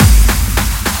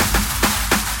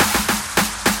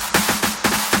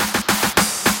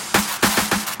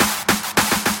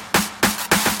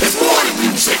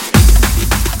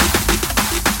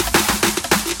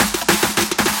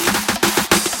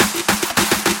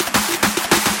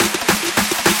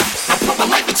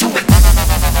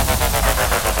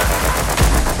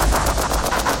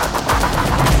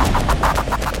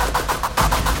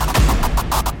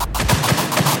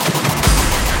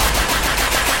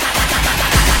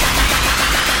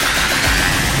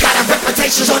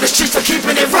reputations on the streets for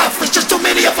keeping it rough. There's just too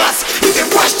many of us. You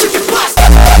get rushed, you get bust.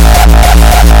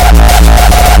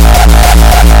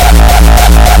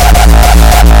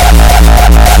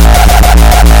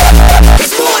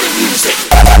 It's more than music.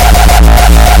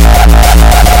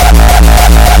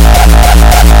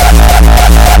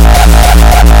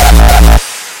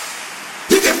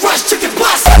 You get rushed, you get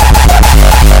bust.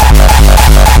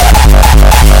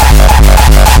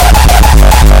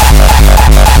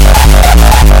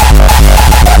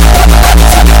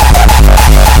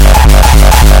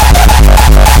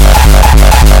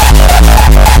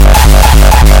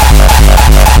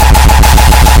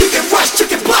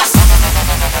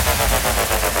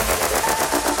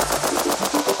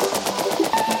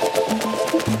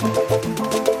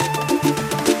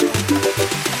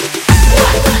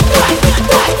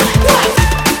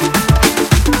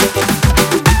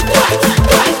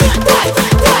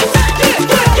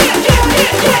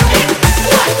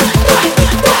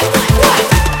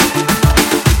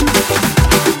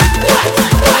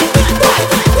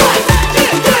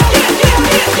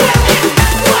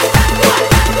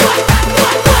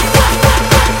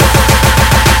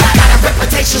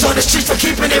 On the streets for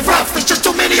keeping it rough. There's just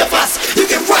too many of us. You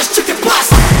get rushed, you get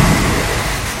bust.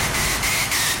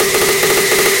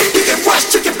 You get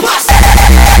rushed, you get bust.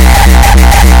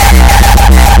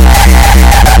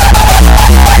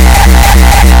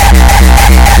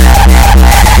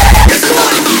 It's a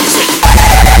lot of music.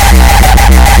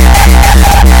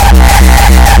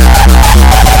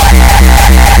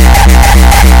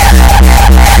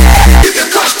 You get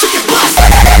rushed, you get bust.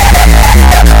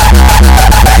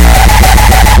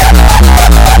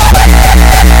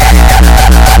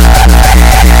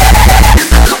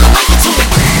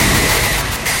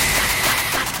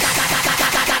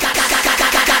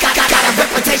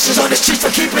 On the streets for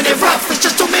keeping it rough. There's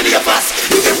just too many of us.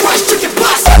 You get rushed, you get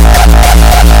bust.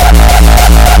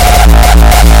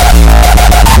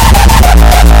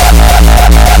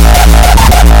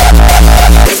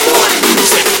 It's more than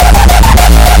music.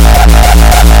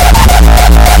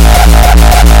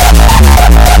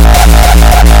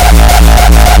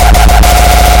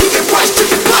 You get rushed, you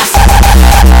get bust.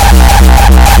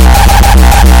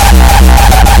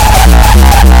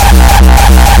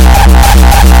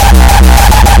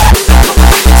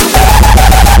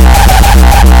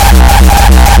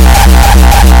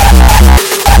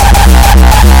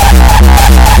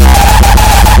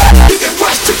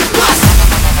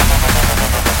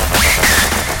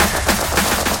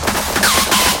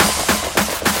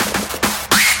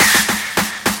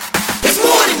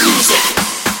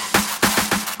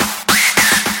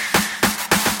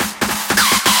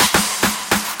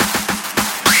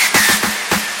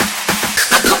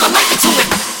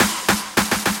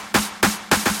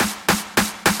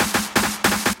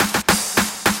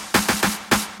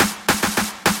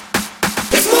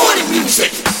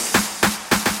 Music.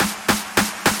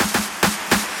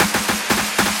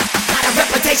 Got a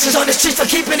reputations on the streets for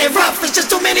keeping it rough. There's just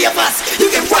too many of us. You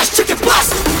get rushed, you get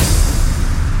bust.